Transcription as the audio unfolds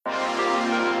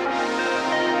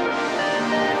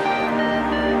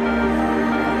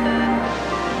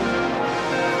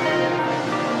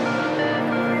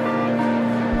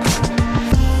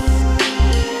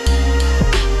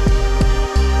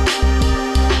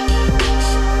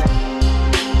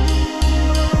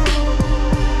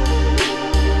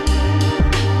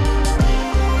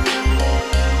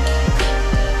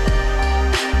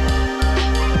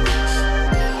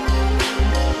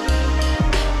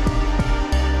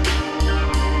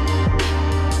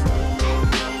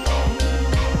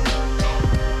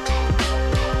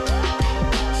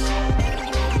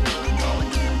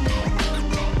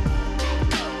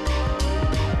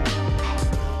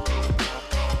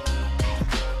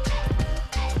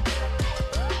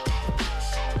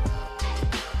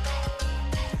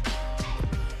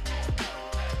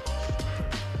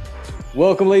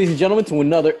Welcome, ladies and gentlemen, to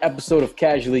another episode of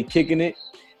Casually Kicking It.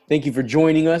 Thank you for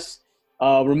joining us.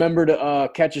 Remember to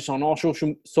catch us on all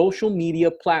social media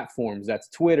platforms. That's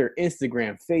Twitter,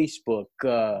 Instagram, Facebook,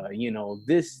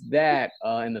 this, that,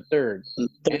 and the third.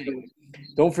 Anyway,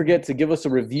 don't forget to give us a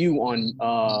review on,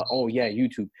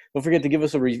 YouTube. Don't forget to give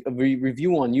us a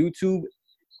review on YouTube,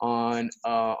 on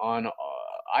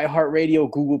iHeartRadio,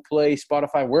 Google Play,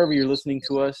 Spotify, wherever you're listening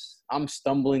to us. I'm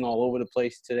stumbling all over the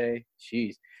place today.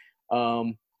 Jeez.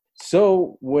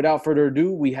 So without further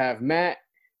ado, we have Matt,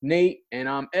 Nate, and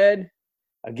I'm Ed.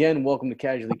 Again, welcome to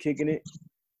Casually Kicking It.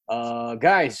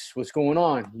 Guys, what's going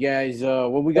on? You guys,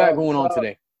 what we got going on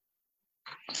today?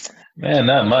 Man,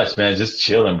 not much, man. Just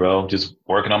chilling, bro. Just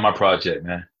working on my project,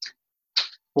 man.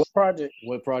 What project?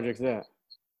 What project's that?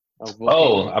 I've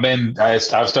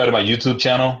started my YouTube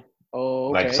channel.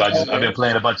 Oh, okay. I've been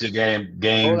playing a bunch of games,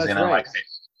 and I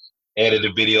edit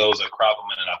the videos, I crop them,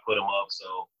 and I put them up.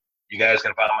 So you guys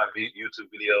can find my YouTube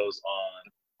videos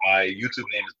on my YouTube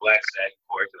name is Black Stack,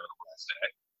 Black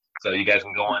Stack. So you guys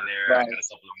can go on there. Right. I got a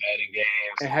couple of Madden games.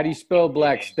 And how do you spell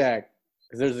Black Stack?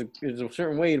 Because there's a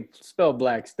certain way to spell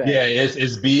Black Stack. Yeah, it's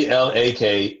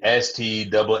BLAKSTAAK.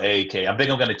 I think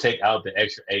I'm gonna take out the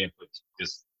extra A and put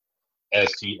just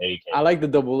STAK. I like the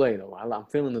double A though. I'm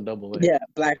feeling the double A. Yeah,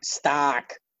 Black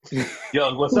Stock.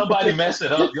 Yo, well, somebody messed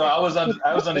it up. Yo, I was on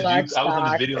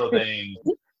the video thing.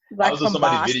 I was on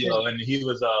somebody's video, and he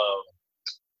was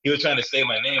trying to say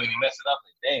my name, and he messed it up.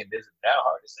 Like, dang, this is that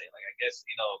hard to say. Like, I guess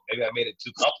maybe I made it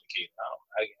too complicated.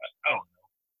 I don't know.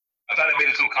 I thought I made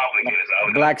it too complicated.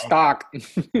 So Black Stock.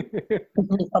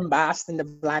 I'm Boston, the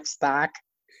Black Stock.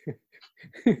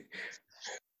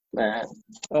 Man.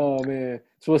 Oh man.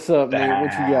 So what's up, man?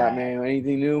 What you got, man?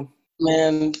 Anything new?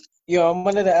 Man, I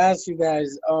wanted to ask you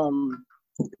guys.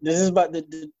 This is about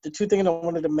the two things I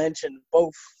wanted to mention.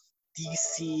 Both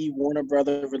DC Warner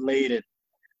Brother related.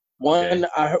 One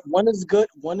is good.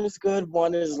 One is good.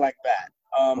 One is like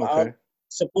bad.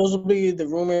 Supposedly the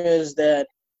rumor is that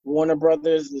Warner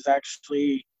Brothers is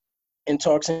actually in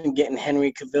talks and getting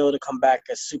Henry Cavill to come back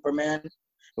as Superman.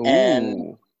 Ooh.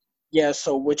 And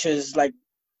so which is like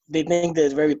they think that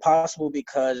it's very possible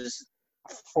because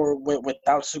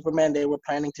without Superman they were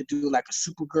planning to do like a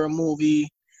Supergirl movie.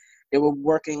 They were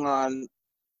working on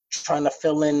trying to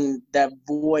fill in that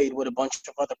void with a bunch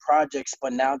of other projects,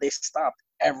 but now they stopped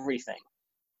everything.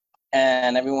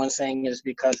 And everyone's saying it's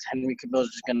because Henry Cavill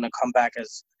is just going to come back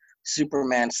as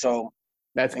Superman. So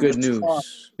that's good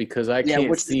news because I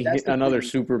can't see another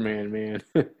Superman, man.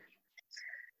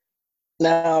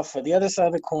 Now, for the other side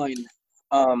of the coin,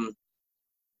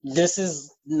 this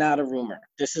is not a rumor.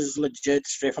 This is legit,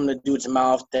 straight from the dude's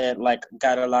mouth that like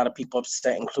got a lot of people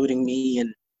upset, including me,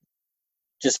 and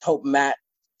just hope Matt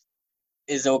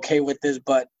is okay with this.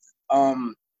 But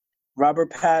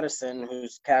Robert Pattinson,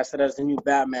 who's casted as the new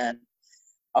Batman,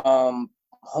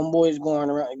 homeboy is going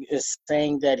around is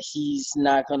saying that he's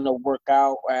not gonna work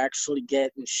out or actually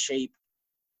get in shape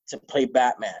to play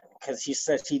Batman because he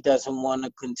says he doesn't want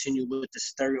to continue with the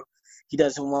stereo. He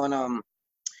doesn't want to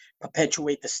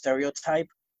perpetuate the stereotype.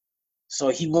 So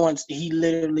he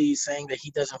literally saying that he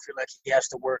doesn't feel like he has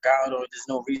to work out or there's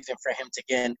no reason for him to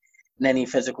get in any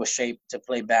physical shape to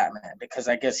play Batman because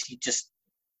I guess he just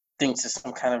thinks it's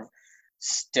some kind of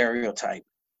stereotype.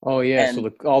 Oh yeah, and so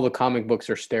all the comic books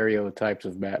are stereotypes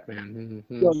of Batman.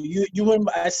 Mm-hmm. Yo, you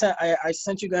remember I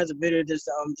sent you guys a video of this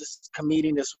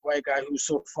comedian, this white guy who's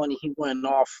so funny. He went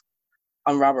off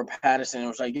on Robert Pattinson. It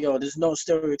was like, yo, there's no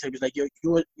stereotype. It's like you're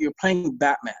playing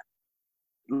Batman,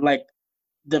 like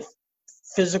the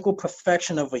physical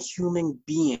perfection of a human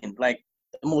being, like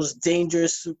the most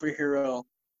dangerous superhero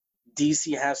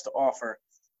DC has to offer,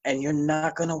 and you're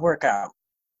not gonna work out.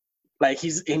 Like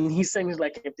he's saying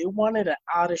like if they wanted an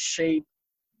out of shape,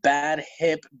 bad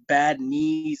hip, bad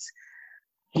knees,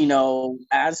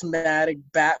 asthmatic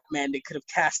Batman, they could have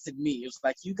casted me. It's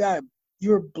like you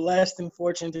were blessed and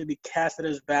fortunate to be casted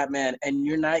as Batman, and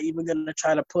you're not even gonna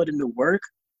try to put in the work.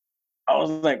 I was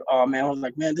like, oh man,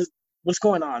 what's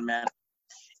going on, man?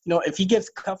 If he gets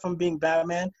cut from being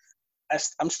Batman,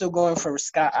 I'm still going for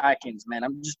Scott Adkins, man.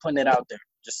 I'm just putting it out there.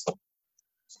 Just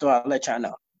so I'll let y'all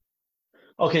know.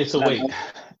 Okay, so wait.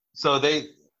 So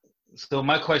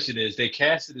my question is, they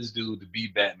casted this dude to be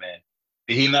Batman.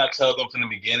 Did he not tell them from the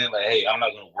beginning, like, hey, I'm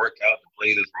not going to work out to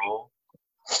play this role?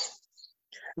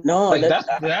 No. Like, that's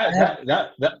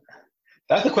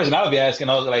the question I would be asking.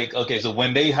 I was like, okay, so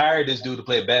when they hired this dude to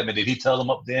play Batman, did he tell them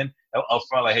up front,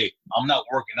 like, hey, I'm not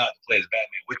working out to play as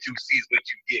Batman. What you see is what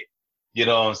you get. You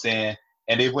know what I'm saying?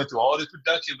 And they went through all this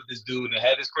production with this dude and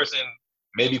had this person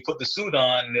maybe put the suit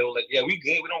on, and they were like, yeah, we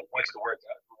good. We don't want you to work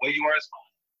out. The way you are is fine.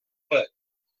 But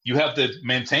you have to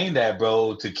maintain that,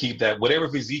 bro, to keep that whatever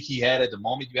physique he had at the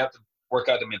moment. You have to work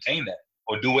out to maintain that,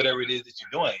 or do whatever it is that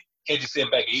you're doing. You can't just sit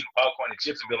back and eat popcorn and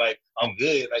chips and be like, I'm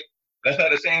good. Like that's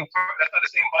not the same. That's not the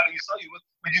same body you saw you with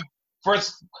when you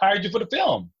first hired you for the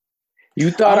film. You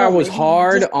thought I was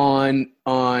hard on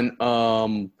Ben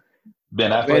Affleck.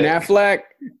 Ben Affleck?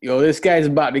 Yo, this guy's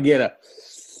about to get a.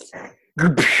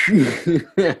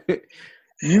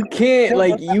 You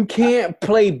can't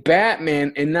play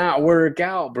Batman and not work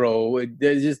out, bro.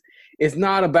 It's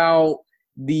not about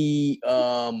the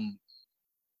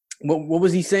What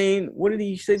was he saying? What did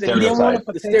he say? That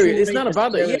It's not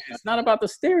about it's not about the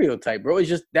stereotype, bro. It's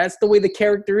just that's the way the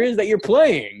character is that you're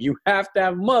playing. You have to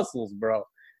have muscles, bro.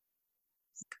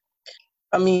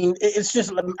 I mean, it's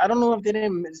just I don't know if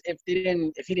he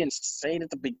didn't say it at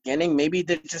the beginning. Maybe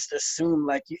they just assume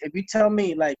like if you tell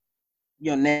me like,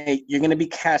 yo, Nate, you're gonna be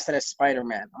casted as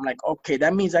Spider-Man. I'm like, okay,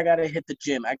 that means I gotta hit the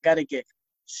gym. I gotta get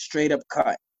straight up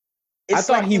cut. I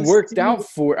thought he worked out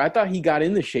for. I thought he got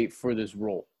into shape for this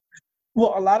role.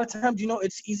 Well, a lot of times,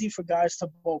 it's easy for guys to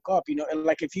bulk up. And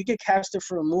like if you get casted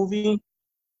for a movie,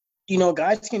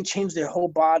 guys can change their whole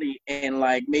body in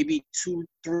like maybe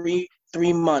 3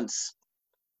 months.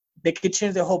 They could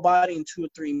change their whole body in 2 or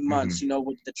 3 months,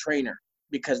 with the trainer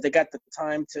because they got the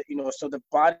time to, so the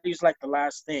body's like the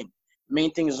last thing.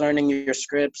 Main thing is learning your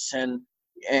scripts and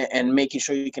making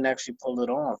sure you can actually pull it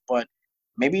off. But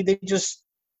maybe they just,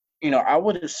 I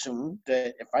would assume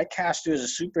that if I cast you as a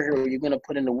superhero, you're going to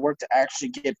put in the work to actually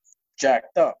get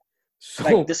jacked up.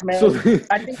 Like this man,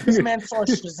 I think this man saw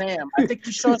Shazam. I think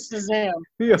he saw Shazam.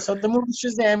 Yeah. So the movie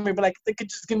Shazam, maybe like they could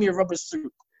just give me a rubber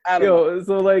suit. I don't know.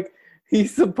 So like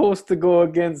he's supposed to go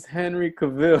against Henry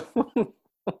Cavill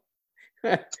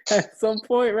at some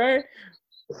point, right?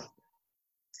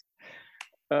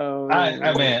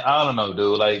 I mean, I don't know,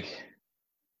 dude. Like,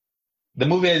 the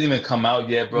movie hasn't even come out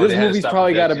yet, bro. This movie's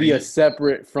probably got to be a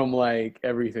separate from like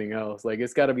everything else. Like,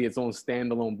 it's got to be its own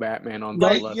standalone Batman on the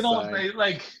left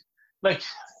side. Like,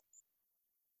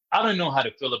 I don't know how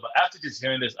to feel about. After just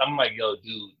hearing this, I'm like, yo,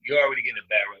 dude, you're already getting a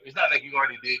bad rep. It's not like you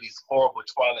already did these horrible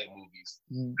Twilight movies.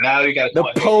 Now you got the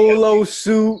polo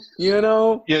suit,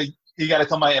 Yeah, you got to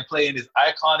come out and play in this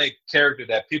iconic character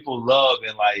that people love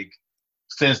and like.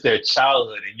 Since their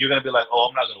childhood, and you're gonna be like, "Oh,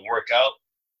 I'm not gonna work out."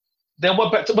 Then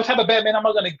what type of Batman am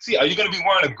I gonna see? Are you gonna be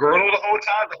wearing a girdle the whole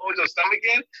time to hold your stomach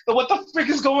in? So what the frick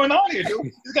is going on here,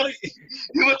 dude?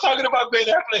 You were talking about Ben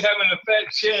Affleck having a fat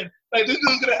chin. Like this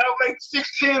dude's gonna have like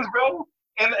 6 chins, bro,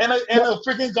 and a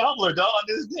freaking gobbler, dog, on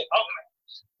this dick. Oh,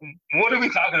 what are we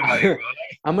talking about here, bro?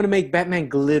 I'm gonna make Batman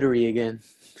glittery again.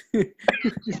 The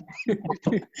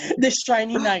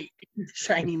shiny knight.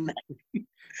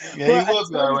 Yeah, he will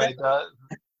be all right, dog.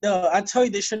 No, I tell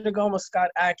you, they should have gone with Scott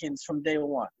Adkins from day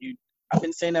one. I've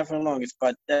been saying that for the longest,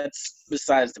 but that's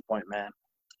besides the point, man.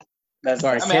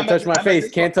 Can't touch my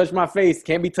face. Can't touch my face.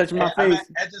 Can't be touching my face.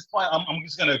 At this point, I'm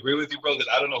just gonna agree with you, bro, because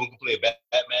I don't know who can play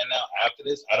Batman now. After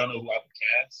this, I don't know who I can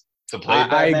cast to play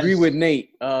Batman. I agree with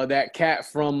Nate. That cat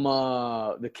from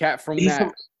that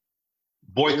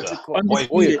Boyka.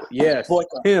 Yes,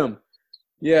 Boyka. Him.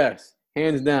 Yes,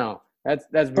 hands down.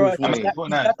 That's Bruce Wayne.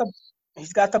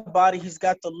 He's got the body, he's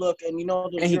got the look, and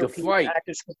those and he can fight.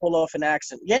 Actors can pull off an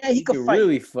accent. Yeah, he can fight.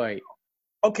 Really fight.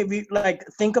 Okay,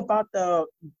 think about the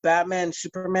Batman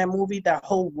Superman movie, that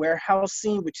whole warehouse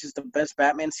scene, which is the best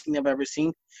Batman scene I've ever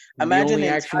seen. Imagine the only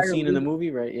action scene in the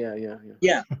movie, right? Yeah.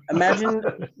 Yeah, imagine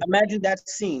that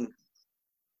scene,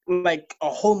 like a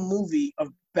whole movie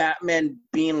of Batman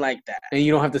being like that. And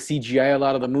you don't have to CGI a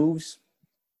lot of the moves.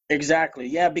 Exactly.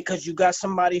 Yeah, because you got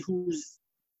somebody who's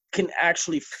can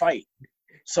actually fight.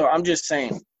 So I'm just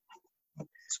saying.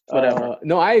 Whatever.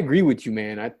 No, I agree with you,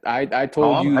 man. I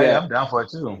told you that. I'm down for it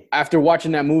too. After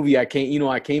watching that movie, I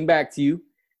came back to you,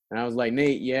 and I was like,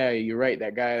 Nate, yeah, you're right.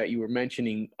 That guy that you were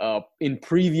mentioning in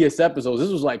previous episodes. This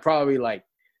was like probably like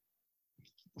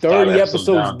 30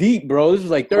 episodes deep, bro. This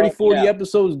was like 30, 40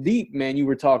 episodes deep, man. You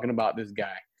were talking about this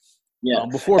guy. Yeah.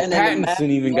 Before Pattinson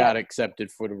even got accepted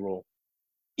for the role.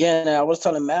 Yeah, and I was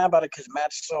telling Matt about it because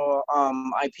Matt saw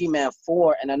IP Man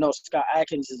 4, and I know Scott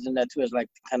Adkins is in that too as like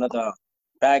kind of the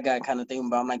bad guy kind of thing.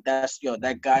 But I'm like, that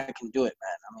guy can do it,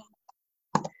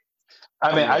 man.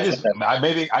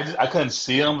 I couldn't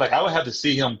see him. Like I would have to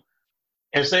see him.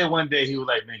 If say one day he was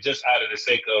like, man, just out of the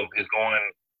sake of just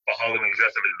going for Halloween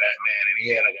dressed up as Batman, and he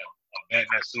had like a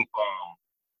Batman suit,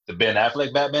 the Ben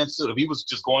Affleck Batman suit. If he was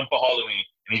just going for Halloween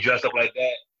and he dressed up like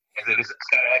that, and said, "This is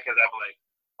Scott Adkins," I'd be like,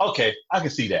 okay, I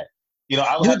can see that.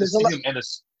 I would have to see him in the.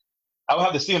 I would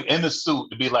have to see him in the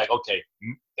suit to be like, okay,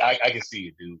 I can see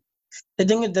it, dude. The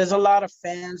thing is, there's a lot of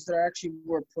fans that actually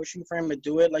were pushing for him to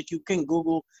do it. Like you can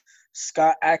Google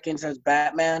Scott Adkins as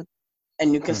Batman,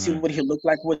 and you can see what he looked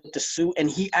like with the suit. And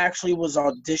he actually was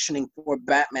auditioning for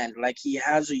Batman. Like, he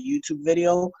has a YouTube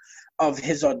video of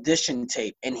his audition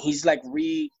tape, and he's like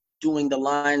redoing the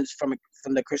lines from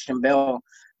the Christian Bale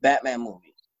Batman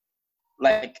movie.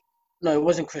 Like, no, it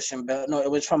wasn't Christian Bale. No, it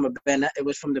was from the Ben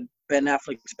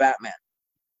Affleck's Batman.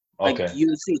 Like,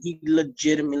 you see, he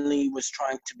legitimately was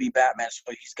trying to be Batman.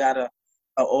 So he's got a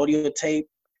audio tape,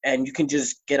 and you can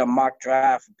just get a mock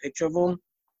draft picture of him.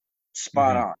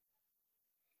 Spot on.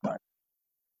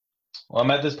 Well, I'm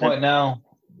at this point now.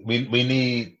 We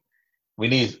need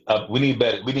better. We need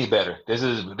better. This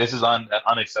is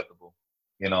unacceptable.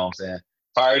 You know what I'm saying?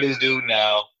 Fire this dude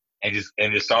now and just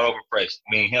start over fresh.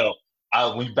 I mean, hell,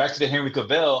 when back to the Henry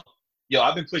Cavill, yo,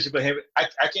 I've been pushing for Henry. I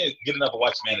can't get enough of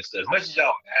watching Man of Steel. As much as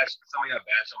y'all bash, some of y'all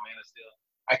bash on Man of Steel,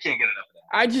 I can't get enough of that.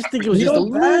 I just think it was just a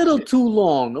little too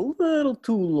long.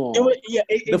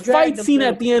 The fight scene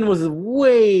at the end was a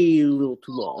little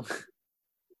too long.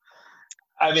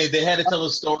 I mean, they had to tell a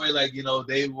story like, you know,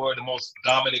 they were the most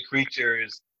dominant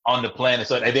creatures on the planet.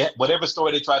 So whatever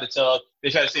story they tried to tell, they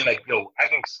tried to say like, yo, I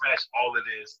can smash all of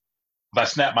this. If I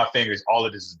snap my fingers, all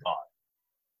of this is gone.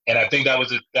 And I think that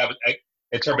was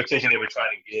interpretation they were trying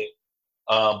to get.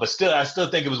 But still, I still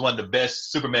think it was one of the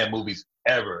best Superman movies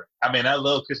ever. I mean, I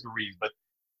love Christopher Reeve, but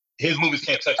his movies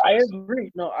can't touch. I agree.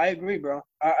 No, I agree, bro.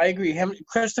 I agree.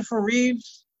 Christopher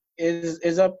Reeves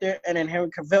is up there, and then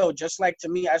Henry Cavill. Just like, to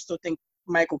me, I still think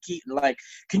Michael Keaton. Like,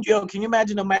 can you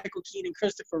imagine a Michael Keaton,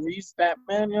 Christopher Reeves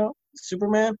Batman,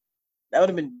 Superman? That would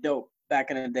have been dope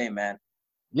back in the day, man.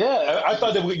 Yeah, I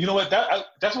thought that. You know what?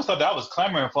 That's what I was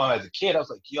clamoring for as a kid. I was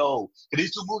like, yo,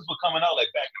 these two movies were coming out like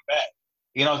back to back.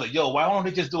 You know, I was like, yo, why don't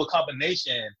they just do a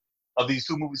combination of these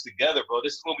two movies together, bro?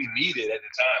 This is what we needed at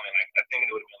the time, and I think it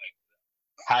would have been like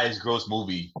the highest gross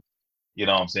movie. You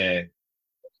know what I'm saying?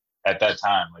 At that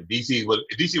time, like DC was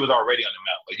already on the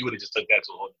map, but you would have just took that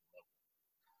to a whole different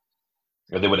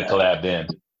level. Or they would have collabed in.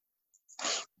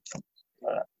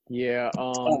 Yeah.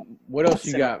 What else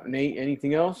you got, Nate?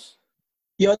 Anything else?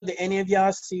 Yo, did any of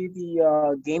y'all see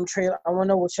the game trailer? I want to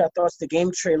know what y'all thoughts. The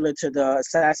game trailer to the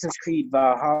Assassin's Creed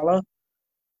Valhalla.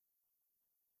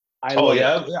 I love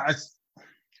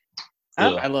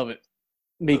it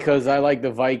because I like the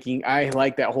Viking. I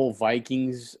like that whole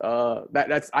Vikings.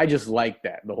 I just like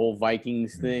that, the whole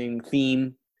Vikings theme.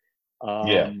 I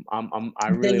really like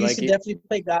it. You should definitely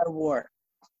play God of War.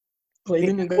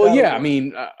 I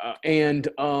mean, and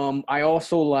I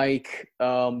also like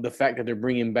the fact that they're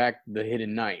bringing back the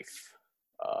hidden knife.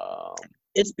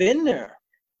 It's been there.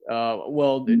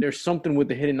 There's something with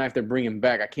the hidden knife they're bringing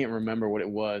back. I can't remember what it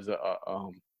was.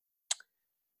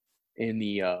 In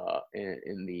the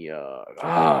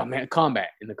combat.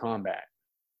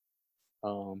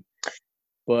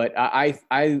 But I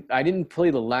didn't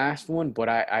play the last one, but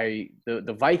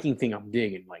the Viking thing I'm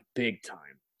digging like big time.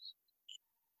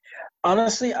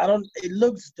 Honestly, it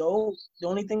looks dope. The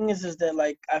only thing is that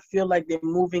like I feel like they're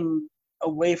moving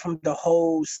away from the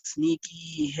whole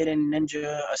sneaky hidden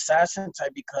ninja assassin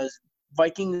type, because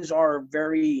Vikings are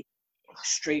very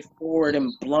straightforward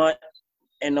and blunt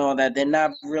and all that. They're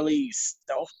not really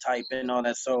stealth type and all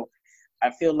that. So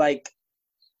I feel like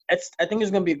I think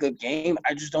it's gonna be a good game.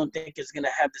 I just don't think it's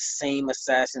gonna have the same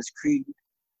Assassin's Creed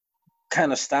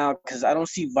kind of style, because I don't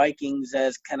see Vikings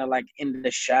as kind of like in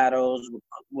the shadows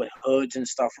with hoods and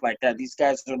stuff like that. These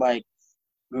guys are like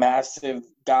massive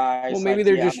guys. Well, maybe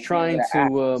they're just trying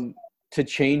to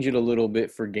change it a little bit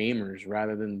for gamers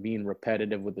rather than being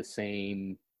repetitive with the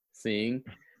same thing.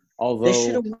 Although they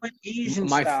should have went Asian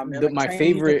style, man. My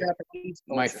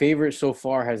favorite so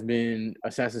far has been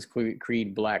Assassin's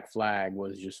Creed Black Flag.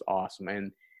 Was just awesome,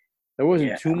 and there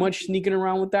wasn't too much sneaking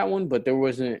around with that one, but there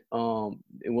wasn't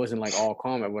it wasn't like all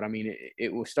combat. But I mean,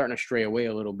 it was starting to stray away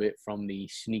a little bit from the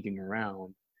sneaking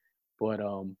around. But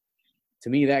to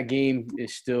me, that game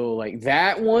is still like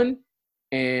that one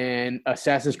and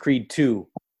Assassin's Creed 2.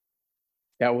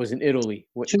 That was in Italy.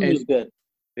 2 was good.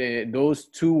 Those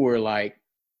two were like.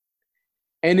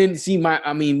 And then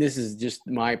this is just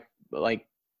my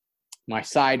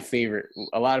side favorite.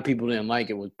 A lot of people didn't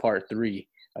like it was part 3,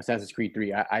 Assassin's Creed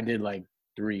 3. I did like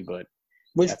 3, but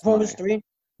which one was 3?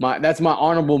 That's my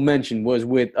honorable mention was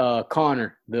with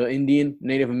Connor, the Indian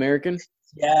Native American.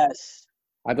 Yes.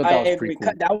 I thought that was pretty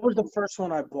cool. That was the first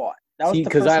one I bought. That was the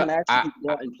first one I actually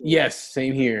bought. Yes,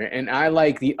 same here. And I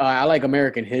like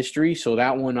American history, so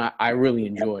that one I really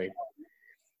enjoyed.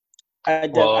 I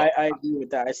agree with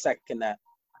that. I second that.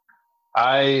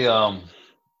 I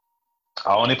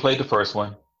only played the first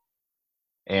one,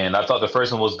 and I thought the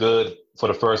first one was good for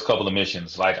the first couple of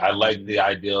missions. Like, I liked the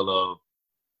idea of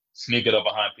sneaking up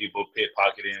behind people,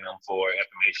 pickpocketing them for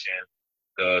information,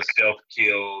 the stealth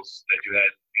kills that you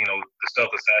had, the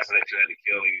stealth assassin that you had to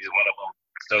kill, and you just went up them,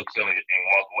 stealth killing and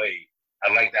walk away.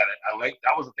 I like that.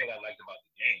 That was the thing I liked about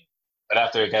the game. But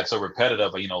after it got so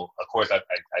repetitive, of course, I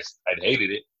hated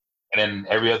it. And then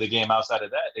every other game outside of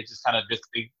that, they just kind of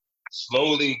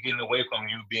slowly getting away from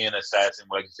you being an assassin,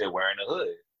 like you said, wearing a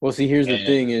hood. Well, see, here's the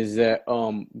thing is that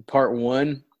part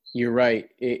one, you're right.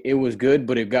 It was good,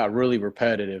 but it got really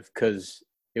repetitive because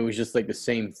it was just like the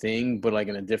same thing, but like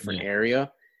in a different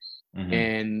area. Mm-hmm.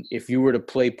 And if you were to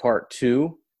play part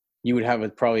two, you would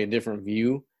have probably a different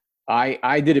view.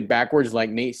 I did it backwards, like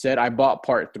Nate said. I bought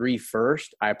part 3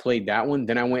 first. I played that one.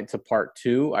 Then I went to part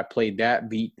 2. I played that,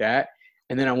 beat that.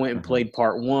 And then I went and played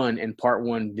part 1, and part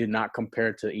 1 did not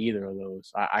compare to either of those.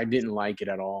 I didn't like it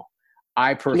at all.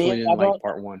 I personally didn't like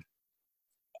part 1.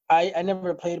 I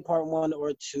never played part 1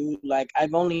 or 2. Like,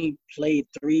 I've only played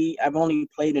 3. I've only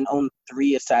played and owned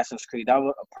 3 Assassin's Creed. That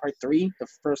was part 3, the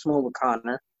first one with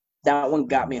Connor. That one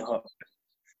got me hooked.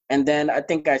 And then I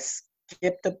think I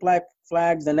skipped the Black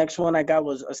Flag. The next one I got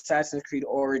was Assassin's Creed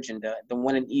Origin, the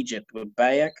one in Egypt with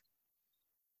Bayek.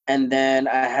 And then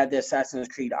I had the Assassin's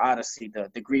Creed Odyssey,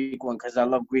 the Greek one, because I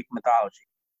love Greek mythology.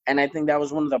 And I think that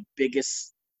was one of the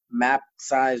biggest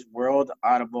map-sized world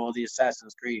out of all the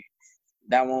Assassin's Creed.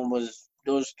 That one was –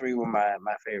 those 3 were my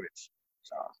favorites.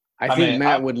 So I think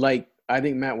Matt would like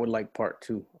part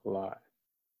 2 a lot.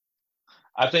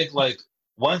 I think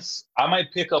once I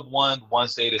might pick up one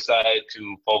once they decide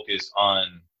to focus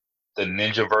on the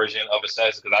ninja version of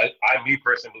Assassin's, because I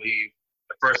personally believe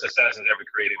the first Assassins ever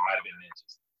created might have been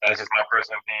ninjas. That's just my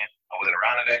personal opinion. I wasn't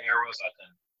around in that era, so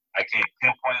I can't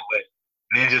pinpoint, but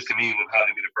ninjas to me would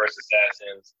probably be the first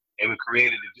assassins. They were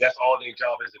created. That's all their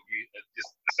job is, to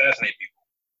just assassinate people.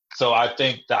 So I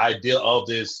think the idea of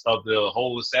the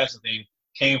whole assassin thing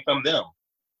came from them,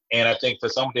 and I think for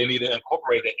some they need to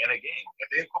incorporate that in a game. If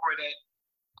they incorporate that,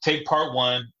 take part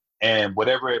 1 and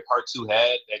whatever part 2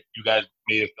 had that you guys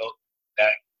may have felt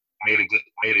that made it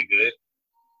good.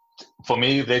 For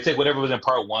me, they take whatever was in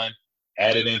part 1,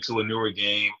 add it into a newer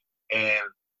game, and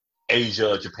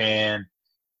Asia, Japan,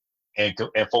 and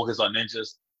focus on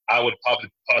ninjas, I would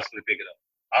possibly pick it up.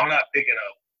 I'm not picking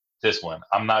up this one.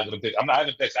 I haven't picked up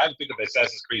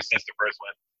Assassin's Creed since the first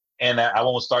one, and I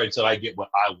won't start until I get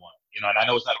what I want. And I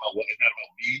know it's not about me,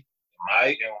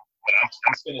 but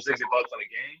I'm spending $60 on a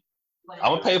game.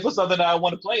 I'm gonna pay for something that I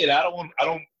want to play. And I don't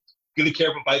really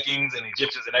care for Vikings and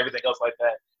Egyptians and everything else like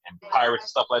that, and pirates and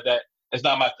stuff like that. It's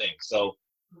not my thing. So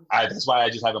that's why I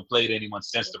just haven't played anyone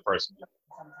since the first one.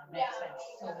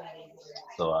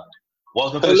 So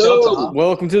welcome to the show, Tom.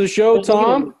 Welcome to the show,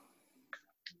 Tom.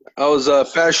 I was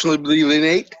fashionably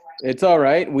late. It's all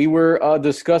right. We were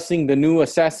discussing the new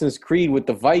Assassin's Creed with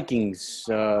the Vikings.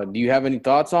 Do you have any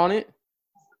thoughts on it?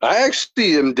 I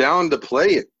actually am down to play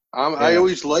it. I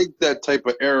always liked that type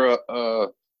of era.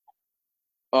 The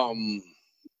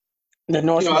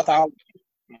Norse mythology.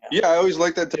 Yeah, I always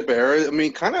liked that type of era. I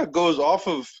mean, kind of goes off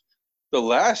of the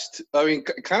last. I mean,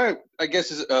 kind of, I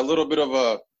guess, is a little bit of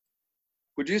a,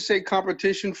 would you say,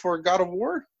 competition for God of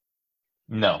War?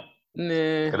 No.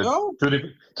 Nah. No.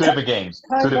 Two different games.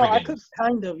 I could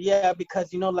kind of, yeah,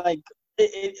 because,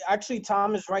 it actually,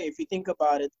 Tom is right. If you think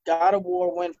about it, God of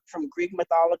War went from Greek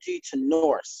mythology to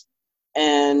Norse.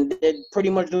 And they're pretty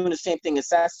much doing the same thing.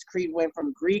 Assassin's Creed went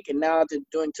from Greek, and now they're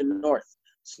doing to Norse.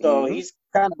 So he's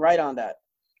kind of right on that.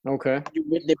 Okay.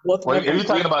 They both if you're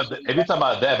talking about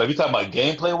that, but if you're talking about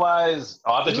gameplay wise,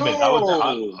 I thought you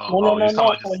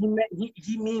meant.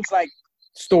 He means like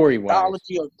story wise,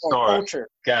 mythology or culture.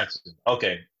 Gotcha.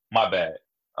 Okay, my bad.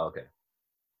 Okay.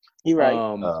 You're right.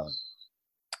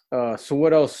 So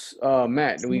what else,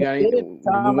 Matt? Do we got any?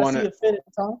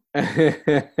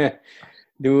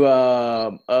 Do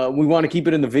we want to keep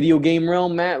it in the video game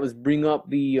realm, Matt? Let's bring up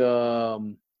the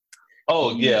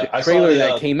the trailer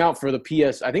that came out for the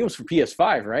PS. I think it was for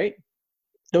PS5, right?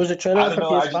 There was a trailer for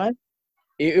PS5.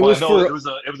 It was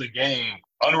a game.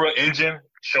 Unreal Engine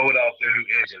showed off their new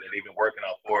engine that they've been working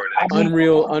on for it.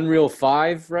 Unreal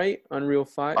 5, right? Unreal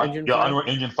 5 engine. Yeah, 5? Unreal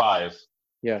Engine 5.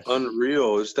 Yes.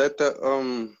 Unreal, is that the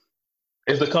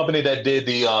It's the company that did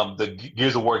the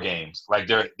Gears of War games, like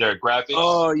their graphics.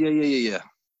 Oh yeah.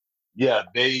 Yeah,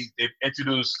 they've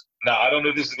introduced. Now I don't know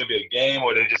if this is gonna be a game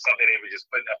or they're just something they were just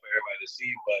putting up for everybody to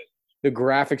see, but the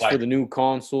graphics for the new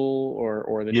console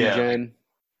or the new gen.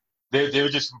 They were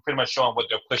just pretty much showing what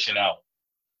they're pushing out,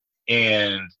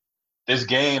 and this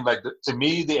game, to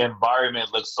me, the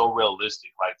environment looks so realistic,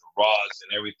 like the rocks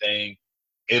and everything.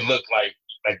 It looked like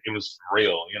it was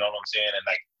real. You know what I'm saying?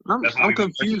 And I'm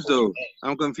confused though.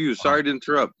 I'm confused. Sorry to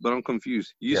interrupt, but I'm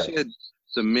confused. You said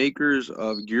the makers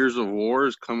of Gears of War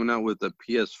is coming out with a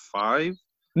PS5.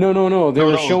 No. They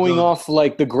were No, showing no. off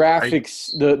like the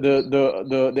graphics,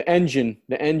 the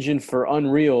engine for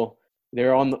Unreal.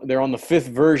 They're on the 5th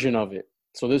version of it.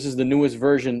 So this is the newest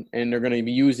version, and they're going to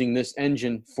be using this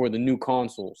engine for the new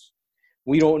consoles.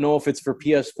 We don't know if it's for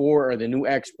PS4 or the new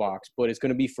Xbox, but it's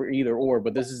going to be for either or.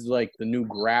 But this is like the new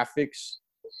graphics.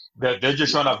 They're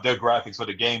just showing off their graphics for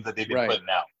the games that they've been putting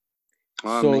out.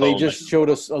 So they just showed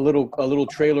us a little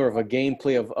trailer of a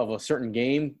gameplay of a certain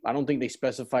game. I don't think they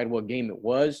specified what game it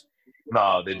was.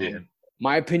 No, they didn't.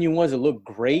 My opinion was it looked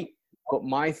great, but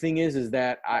my thing is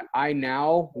that I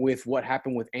now, with what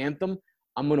happened with Anthem,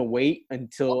 I'm going to wait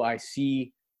until I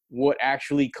see what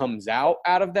actually comes out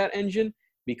of that engine,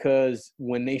 because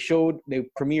when they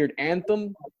premiered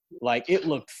Anthem, like, it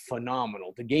looked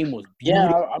phenomenal. The game was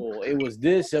beautiful. It was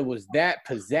this, it was that,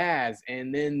 pizzazz.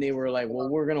 And then they were like, well,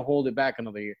 we're going to hold it back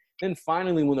another year. Then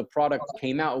finally, when the product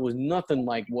came out, it was nothing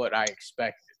like what I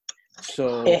expected.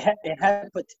 So it had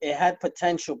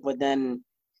potential, but then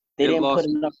they didn't put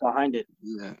enough behind it.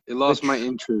 Yeah, it lost my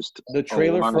interest. The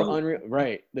trailer for Unreal,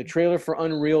 the trailer for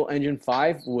Unreal Engine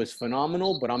 5 was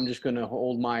phenomenal, but I'm just gonna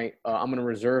I'm gonna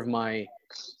reserve my,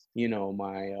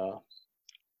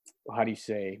 how do you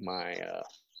say, my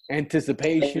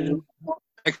anticipation,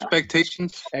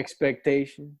 expectations.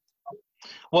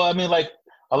 Well, I mean, like,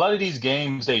 a lot of these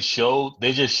games they just show,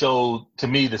 to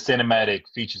me, the cinematic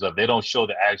features of it. They don't show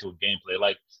the actual gameplay.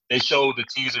 Like, they showed the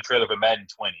teaser trailer for Madden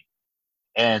 20.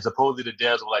 And supposedly the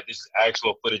devs were like, this is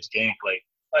actual footage gameplay.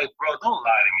 Like, bro, don't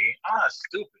lie to me. I'm not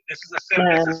stupid. This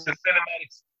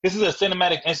is a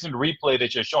cinematic instant replay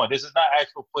that you're showing. This is not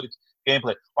actual footage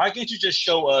gameplay. Why can't you just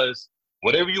show us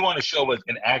whatever you want to show us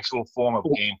an actual form of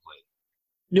gameplay?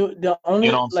 The only,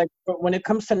 when it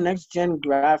comes to next-gen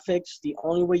graphics, the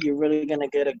only way you're really going to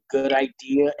get a good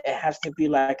idea, it has to be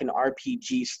like an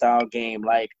RPG-style game.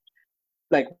 Like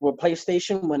with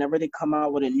PlayStation, whenever they come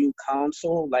out with a new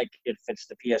console, like if it's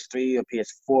the PS3 or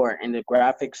PS4, and the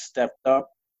graphics stepped up,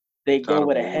 they go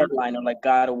with a headliner like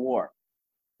God of War.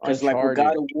 Because like with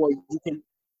God of War, you can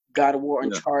God of War,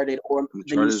 Uncharted, or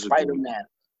the new Spider-Man.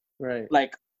 Right.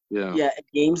 Like,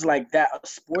 games like that. A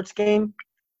sports game,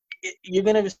 you're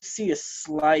gonna see a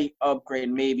slight upgrade,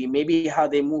 maybe how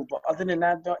they move. But other than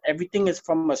that, though, everything is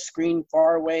from a screen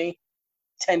far away,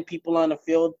 10 people on the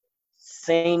field.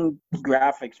 Same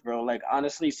graphics, bro. Like,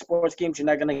 honestly, sports games, you're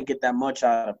not gonna get that much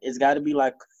out of. It's got to be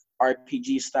like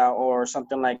RPG style or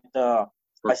something like the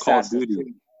Assassin's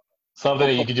Creed. Something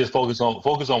that you can just focus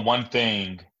on one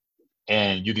thing,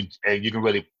 and you can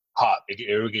really pop. It can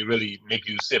really make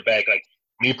you sit back. Like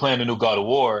me playing the new God of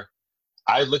War,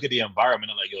 I look at the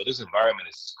environment and like, yo, this environment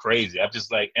is crazy.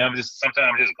 Sometimes I'm just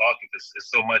gawking because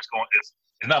it's so much going. It's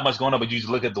not much going on, but you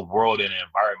just look at the world and the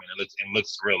environment, and it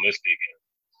looks realistic.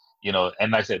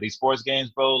 And like I said, these sports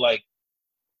games, bro, like,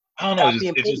 I don't know,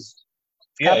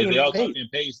 they all copy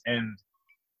and paste, and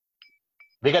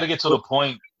they got to get to the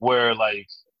point where, like,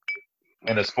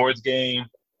 in a sports game,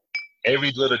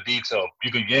 every little detail,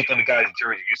 you can yank on the guy's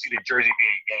jersey, you see the jersey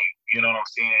being yanked, you know what I'm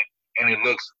saying? And it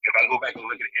looks, if I go back and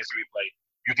look at the instant replay,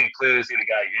 you can clearly see the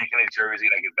guy yanking his jersey,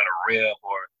 like it's gonna rip,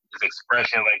 or his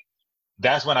expression, like,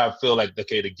 that's when I feel like,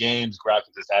 okay, the game's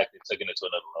graphics is actually taking it to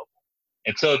another level.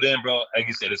 Until then, bro, like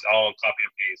you said, it's all copy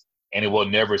and paste, and it will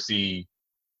never see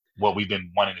what we've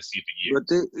been wanting to see for years.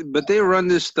 But they run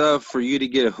this stuff for you to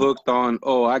get hooked on.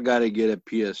 Oh, I gotta get a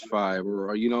PS5,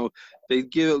 or they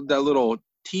give that little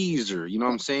teaser. You know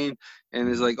what I'm saying? And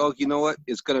it's like, oh, you know what?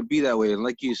 It's gonna be that way. And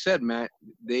like you said, Matt,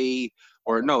 Ed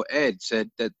said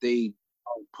that they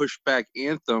pushed back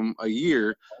Anthem a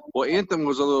year. Well, Anthem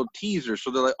was a little teaser,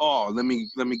 so they're like, oh, let me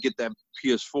get that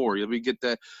PS4. Let me get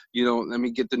that, let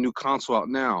me get the new console out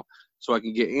now so I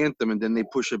can get Anthem, and then they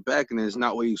push it back, and it's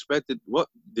not what you expected. Well,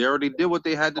 they already did what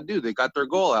they had to do. They got their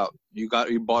goal out. You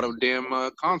bought a damn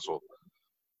console.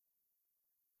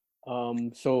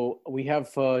 So we have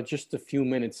just a few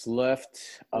minutes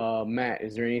left. Matt,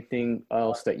 is there anything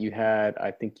else that you had?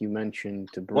 I think you mentioned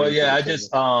to bring. Well, yeah, I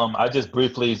just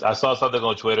briefly, I saw something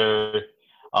on Twitter.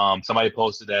 Somebody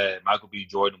posted that Michael B.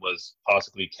 Jordan was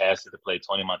possibly casted to play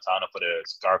Tony Montana for the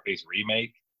Scarface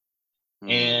remake.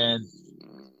 And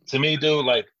to me, dude,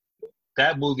 like,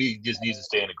 that movie just needs to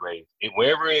stay in the grave.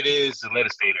 Wherever it is, just let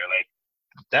it stay there.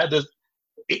 Like,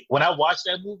 when I watched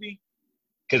that movie,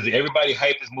 because everybody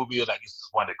hyped this movie, like, this is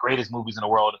one of the greatest movies in the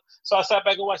world. So I sat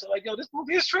back and watched it, like, yo, this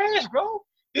movie is trash, bro.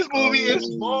 This movie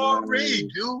is boring,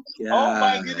 dude. Yeah. Oh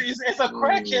my goodness, it's a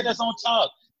crackhead that's on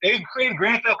top. They created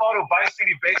Grand Theft Auto Vice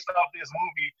City based off this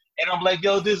movie, And I'm like,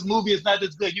 yo, this movie is not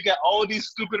this good. You got all these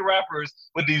stupid rappers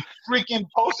with these freaking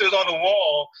posters on the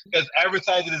wall that's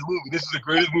advertising this movie. This is the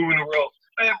greatest movie in the world.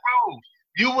 Man, bro,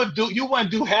 you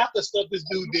wouldn't do half the stuff this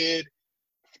dude did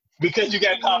because you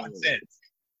got common sense.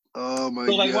 Oh my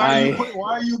so like, God.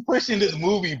 why are you pushing this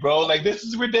movie, bro? Like, this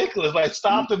is ridiculous. Like,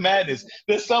 stop the madness.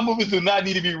 There's some movies do not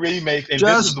need to be remakes, and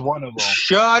this is one of them.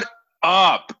 Shut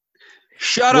up.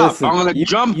 Shut up. I'm going to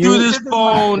jump through this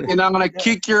phone and I'm going to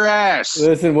kick your ass.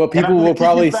 Listen, what people will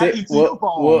probably say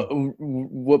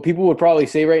what people would probably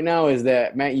say right now is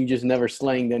that, Matt, you just never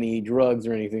slanged any drugs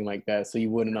or anything like that, so you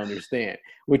wouldn't understand,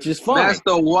 which is fine. That's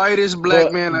the whitest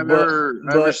black man I've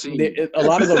ever seen. A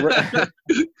lot of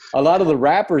the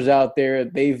rappers out there,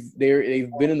 they've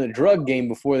been in the drug game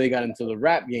before they got into the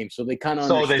rap game, so they kind of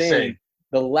understand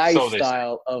the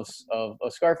lifestyle of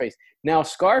Scarface. Now,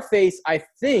 Scarface, I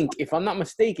think, if I'm not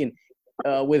mistaken,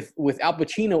 with Al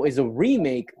Pacino, is a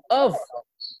remake of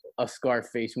a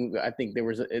Scarface movie. I think there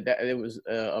was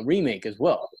a remake as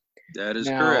well. That is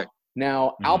correct.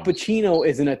 Now, Al Pacino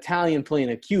is an Italian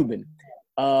playing a Cuban.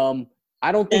 I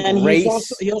don't think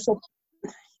race.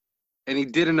 And he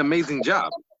did an amazing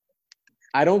job.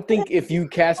 I don't think if you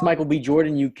cast Michael B.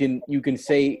 Jordan, you can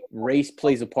say race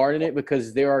plays a part in it,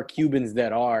 because there are Cubans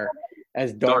that are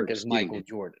as dark as Michael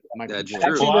Jordan. That's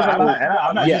true. Well,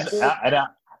 I'm not using,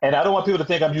 and I don't want people to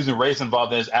think I'm using race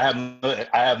involved in this. I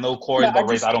have no quarrels about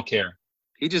race. I don't care.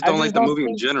 He just don't like the movie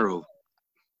in general.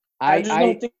 I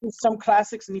don't think some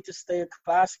classics need to stay a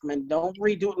classic, man. Don't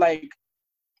redo like.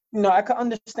 I can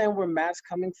understand where Matt's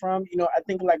coming from. I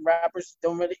think like rappers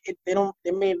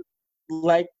they may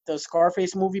like the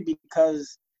Scarface movie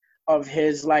because of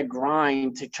his like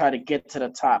grind to try to get to the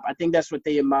top. I think that's what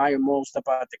they admire most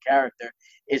about the character,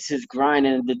 is his grind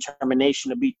and determination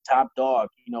to be top dog.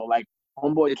 Like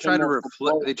Homeboy. They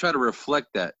try to reflect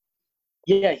that.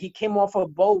 Yeah, he came off a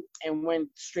boat and went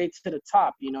straight to the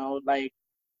top. Like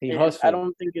he hustled. I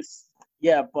don't think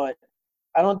but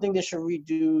I don't think they should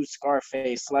redo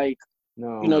Scarface. Like,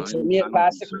 to me, a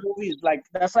classic movie is like,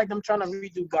 that's like them trying to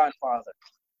redo Godfather.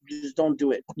 Just don't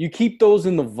do it. You keep those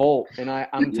in the vault, and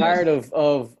I'm tired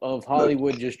of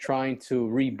Hollywood just trying to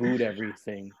reboot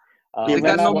everything. They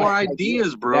got no more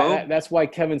ideas, bro. That's why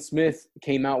Kevin Smith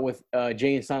came out with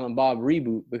Jay and Silent Bob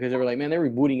reboot, because they were like, man, they're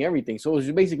rebooting everything. So it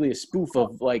was basically a spoof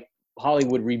of like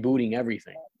Hollywood rebooting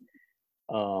everything.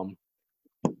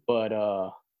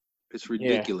 It's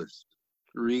ridiculous.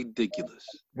 Ridiculous.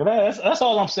 That's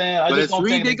all I'm saying. But it's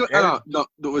ridiculous. No,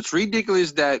 it's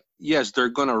ridiculous that yes, they're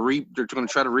gonna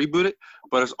try to reboot it,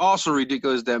 but it's also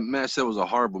ridiculous that Matt said it was a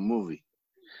horrible movie.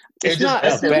 It's not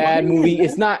a bad movie.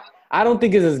 It's not. I don't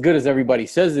think it's as good as everybody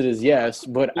says it is. Yes,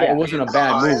 but it wasn't a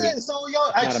bad movie. It's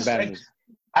not a bad movie.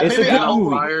 It's a good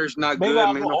movie. Fire's not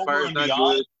good. Fire's not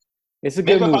good. It's a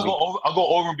good movie. I'll go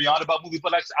over and beyond about movies,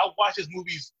 but like I've watched this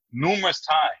movies numerous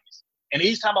times. And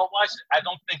each time I watch it, I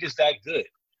don't think it's that good.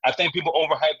 I think people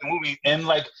overhype the movie. And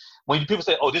like when people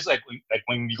say, "Oh, this is like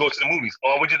when you go to the movies,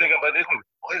 oh, what do you think about this movie?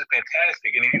 Oh, it's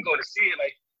fantastic." And then you go to see it,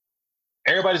 like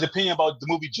everybody's opinion about the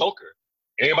movie Joker.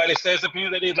 Everybody says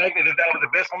opinion that they like it, that was the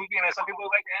best movie, and then some people are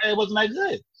like, it wasn't that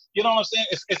good. You know what I'm saying?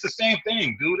 It's the same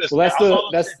thing, dude.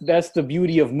 That's the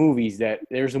beauty of movies, that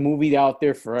there's a movie out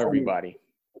there for everybody.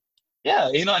 Yeah,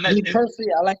 and me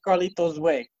personally, I like Carlito's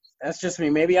Way. That's just me.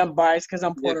 Maybe I'm biased because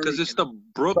I'm Puerto Rican. Because it's the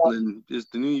Brooklyn, it's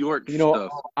the New York stuff.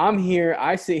 I'm here.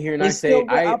 I sit here and I say,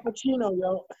 Al Pacino,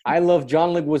 yo. I love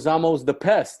John Leguizamo's The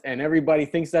Pest, and everybody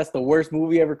thinks that's the worst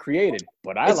movie ever created.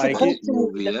 But I like it.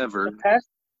 Movie ever.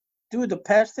 The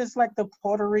Pest is like the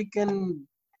Puerto Rican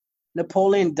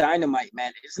Napoleon Dynamite,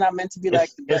 man. It's not meant to be like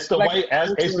the best. It's the white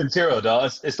Ace Ventura,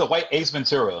 dog. It's the white Ace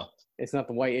Ventura. It's not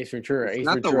the white Ace Ventura. Ace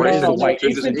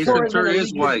Ventura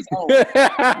is white. Well,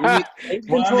 I'm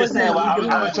just saying.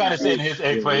 I'm trying to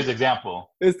say for his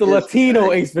example. It's the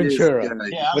Latino Ace Ventura.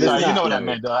 Yeah, I'm sorry. You know what I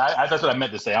meant, though. That's what I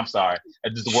meant to say. I'm sorry.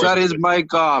 Shut his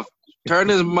mic off. Turn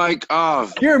his mic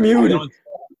off. You're muted.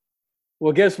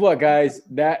 Well, guess what, guys?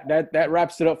 That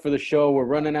wraps it up for the show. We're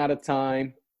running out of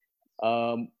time.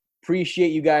 Appreciate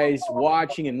you guys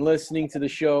watching and listening to the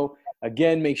show.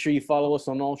 Again, make sure you follow us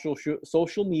on all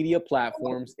social media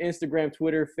platforms, Instagram,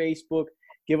 Twitter, Facebook.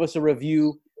 Give us a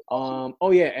review.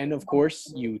 And of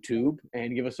course, YouTube,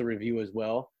 and give us a review as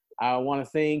well. I want to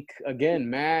thank, again,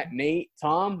 Matt, Nate,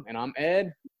 Tom, and I'm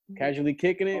Ed. Casually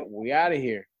Kicking It. We out of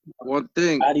here. One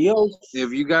thing. Adios.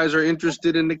 If you guys are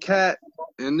interested in the cat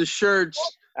and the shirts,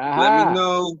 let me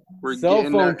know. We're cell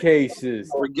phone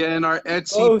cases. We're getting our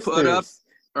Etsy put up.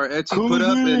 And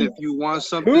if you want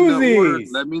something to order,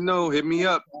 let me know. Hit me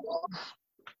up.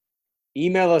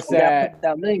 Email us at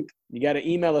that link. You got to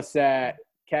email us at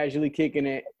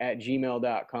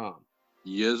casuallykickingit@gmail.com.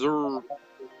 Yes, sir. All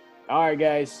right,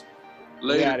 guys.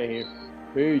 Later. We out of here.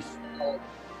 Peace.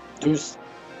 Deuce.